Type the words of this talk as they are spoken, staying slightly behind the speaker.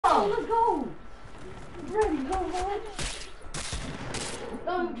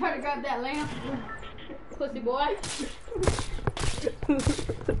Don't try to grab that lamp, pussy boy. Is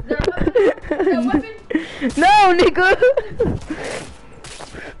there a weapon? No, nigga.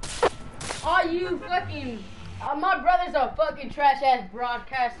 Oh, you fucking... my brother's a fucking trash-ass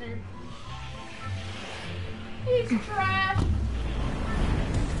broadcaster. He's trash.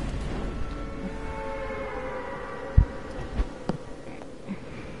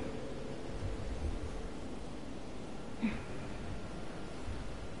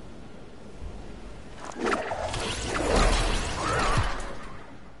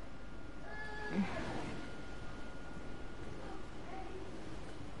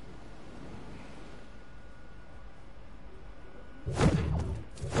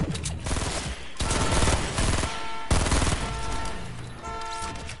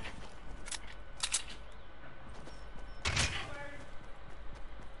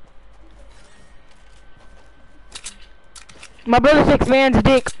 My brother takes man's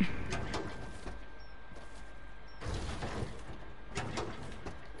dick.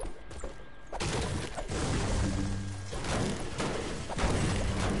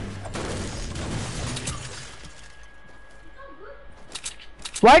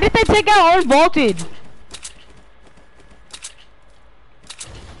 Why did they take out unvaulted?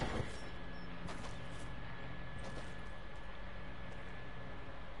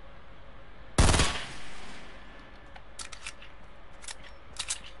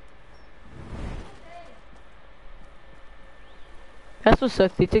 That's what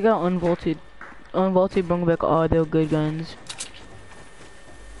sucks. They took out unvaulted. Unvaulted brought back all their good guns.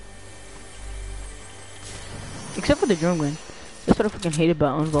 Except for the drum gun. That's what I fucking hate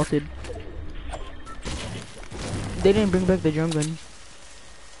about unvaulted. They didn't bring back the drum gun.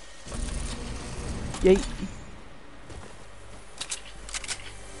 Yay.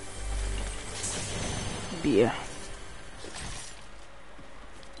 Yeah.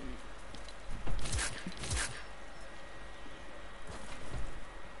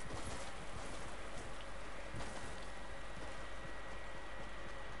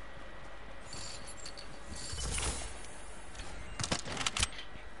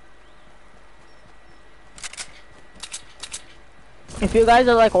 If you guys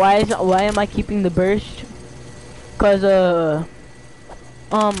are like, why am I keeping the burst? Cause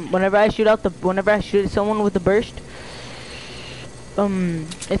whenever I shoot someone with the burst,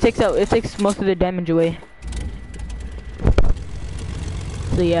 it takes most of the damage away.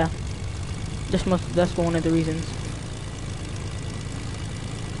 So yeah, that's one of the reasons.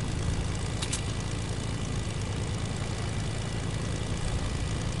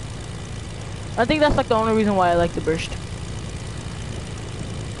 I think that's like the only reason why I like the burst.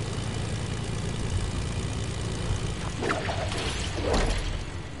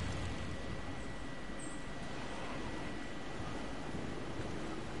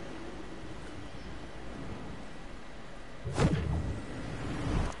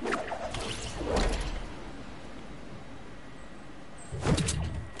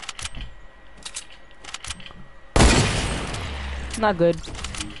 Not good.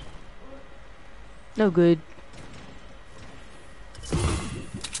 No good.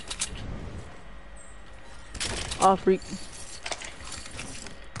 Oh, freak.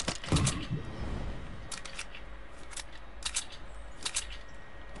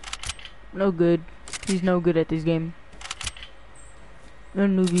 No good. He's no good at this game. No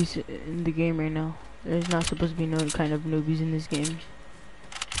newbies in the game right now. There's not supposed to be no kind of newbies in this game.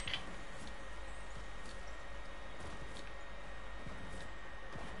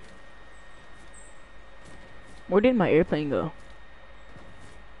 Where did my airplane go?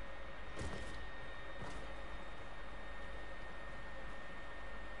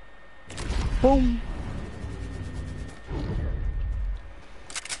 Boom.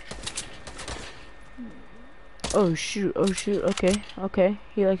 Oh shoot, okay.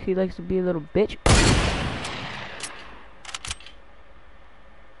 He likes to be a little bitch.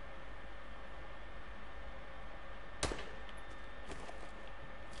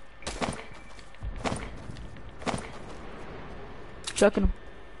 Chucking him.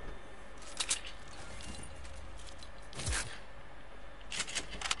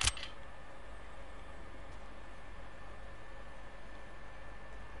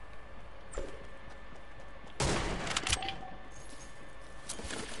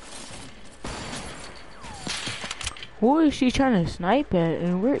 Who is she trying to snipe at,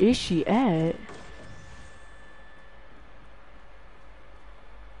 and where is she at?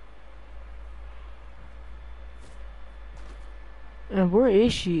 And where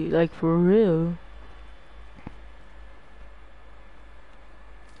is she, like, for real?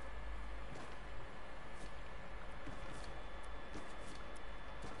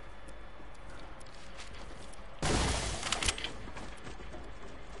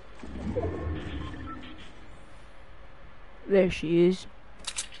 There she is.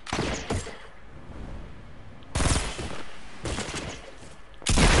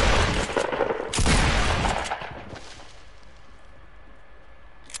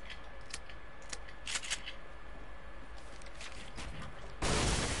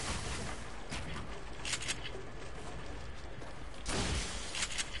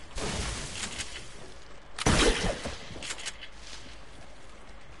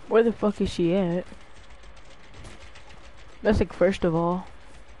 Where the fuck is she at? That's like first of all.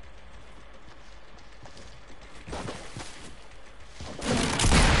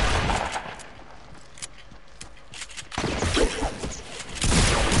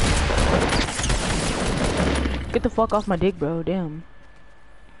 Get the fuck off my dick, bro. Damn.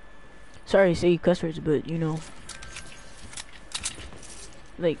 Sorry to say cuss words, but you know.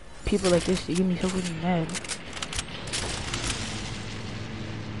 Like, people like this, they get me so fucking mad.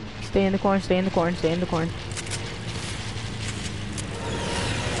 Stay in the corn, stay in the corn, stay in the corn.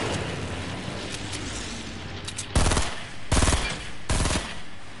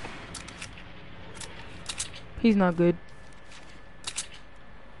 He's not good.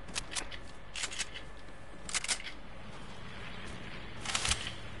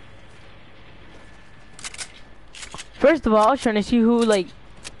 First of all, I was trying to see who, like...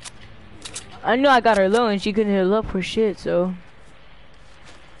 I knew I got her low and she couldn't heal up for shit, so...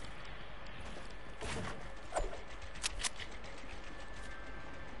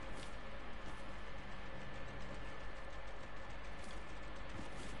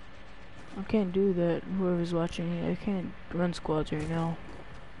 I can't do that, whoever's watching me. I can't run squads right now.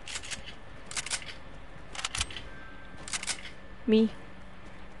 Me?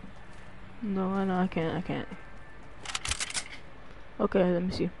 No, I know I can't. Okay, let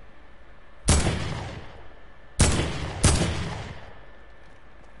me see.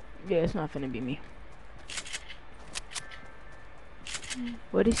 Yeah, it's not finna be me.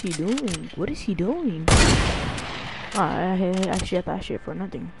 What is he doing? What is he doing? I shit that shit for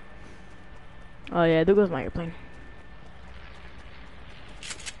nothing. Oh yeah, there goes my airplane.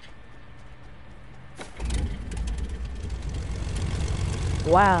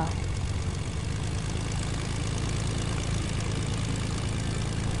 Wow.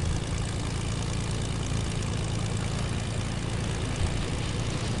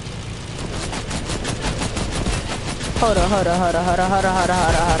 Hold on.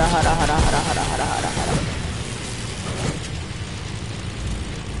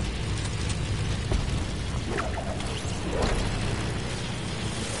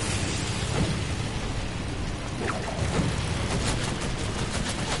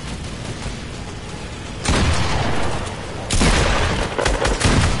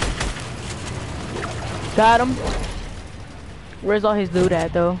 Got him. Where's all his loot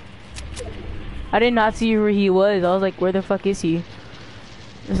at though? I did not see where he was. I was like, where the fuck is he?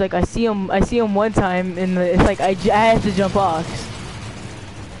 It's like I see him one time and it's like I had to jump off.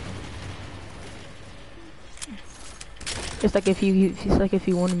 It's like if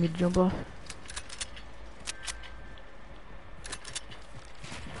he wanted me to jump off.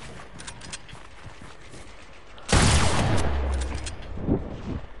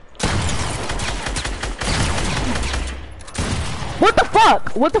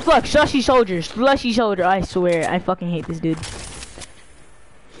 What the fuck? Slushy soldier. I swear, I fucking hate this dude.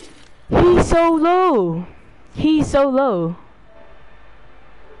 He's so low. He is so low.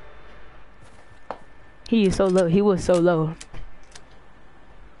 He was so low.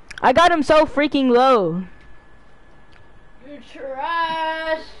 I got him so freaking low. You're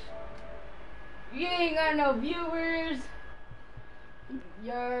trash. You ain't got no viewers.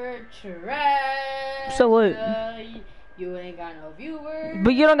 You're trash. So what? You ain't got no viewers.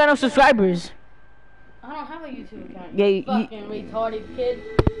 But you don't got no subscribers. I don't have a YouTube account. Yeah, you fucking retarded kid.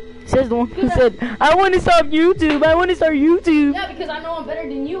 Says the one who said, I want to start YouTube. Yeah, because I know I'm better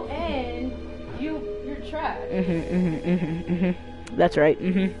than you, and you're trash. That's right.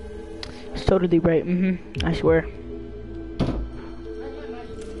 It's totally right. I swear.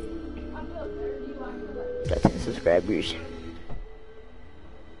 Got 10 subscribers.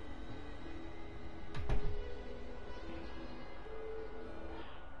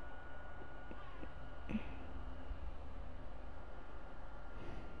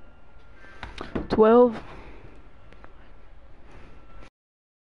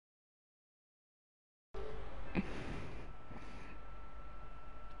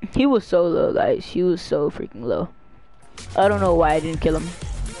 He was so low, guys. He was so freaking low. I don't know why I didn't kill him.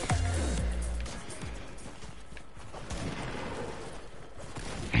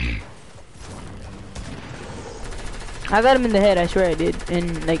 I got him in the head, I swear I did.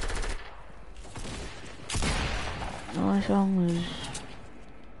 And like, oh, my song was...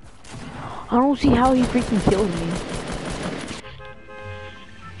 I don't see how he freaking killed me.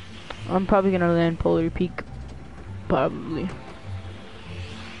 I'm probably gonna land Polar Peak. Probably.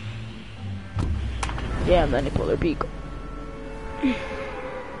 Yeah, I'm landing Polar Peak.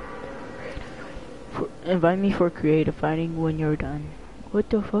 Invite me for creative fighting when you're done.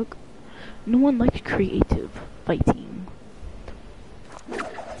 What the fuck? No one likes creative fighting.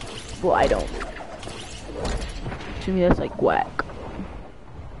 Well, I don't. To me, that's like whack.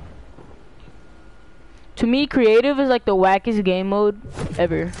 To me, creative is like the wackest game mode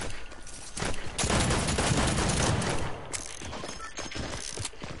ever.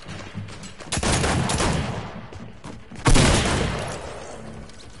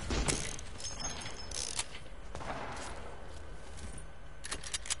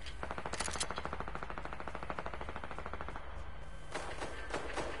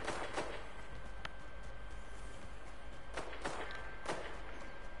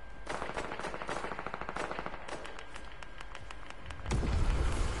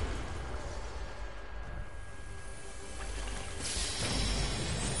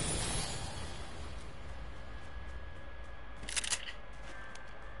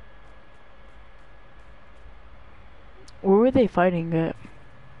 Where were they fighting at?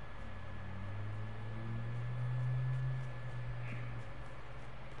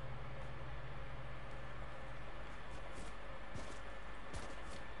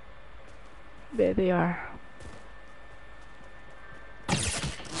 There they are.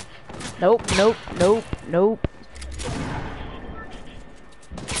 Nope, nope, nope, nope.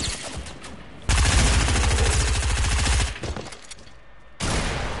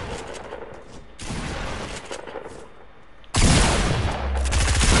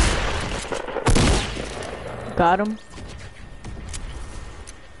 Got him.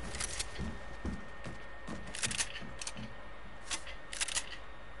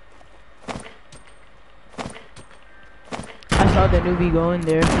 I saw the newbie go in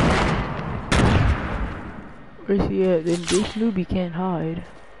there. Where's he at? This newbie can't hide.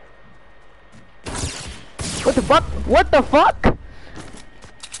 What the fuck? What the fuck?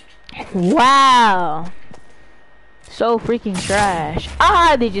 Wow. So freaking trash.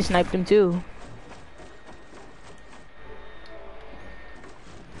 Ah, they just sniped him too.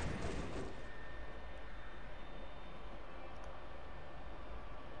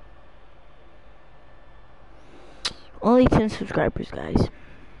 Only 10 subscribers, guys.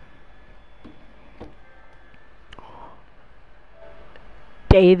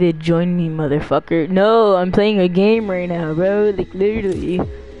 David, join me, motherfucker. No, I'm playing a game right now, bro. Like, literally.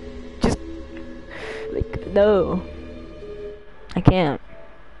 Just, like, no. I can't.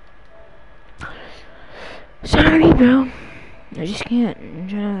 Sorry, bro. I just can't.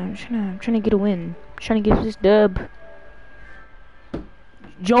 I'm trying to get a win. I'm trying to get this dub.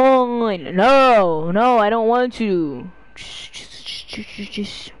 Join! No, I don't want to.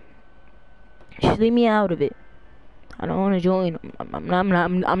 Just leave me out of it. I don't want to join.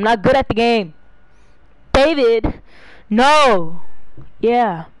 I'm not good at the game. David, no.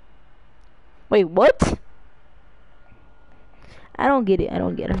 Yeah. Wait, what? I don't get it. I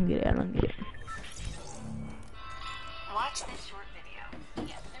don't get it. Watch this short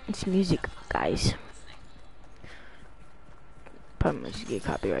video. It's music, guys. Probably must get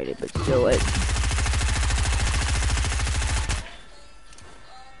copyrighted, but still it.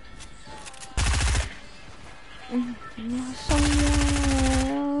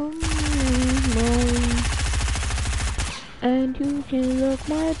 And you can look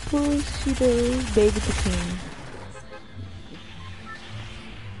my pussy, baby the king.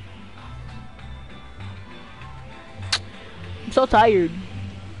 I'm so tired.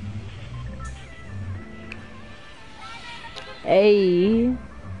 Hey.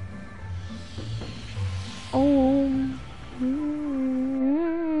 Oh,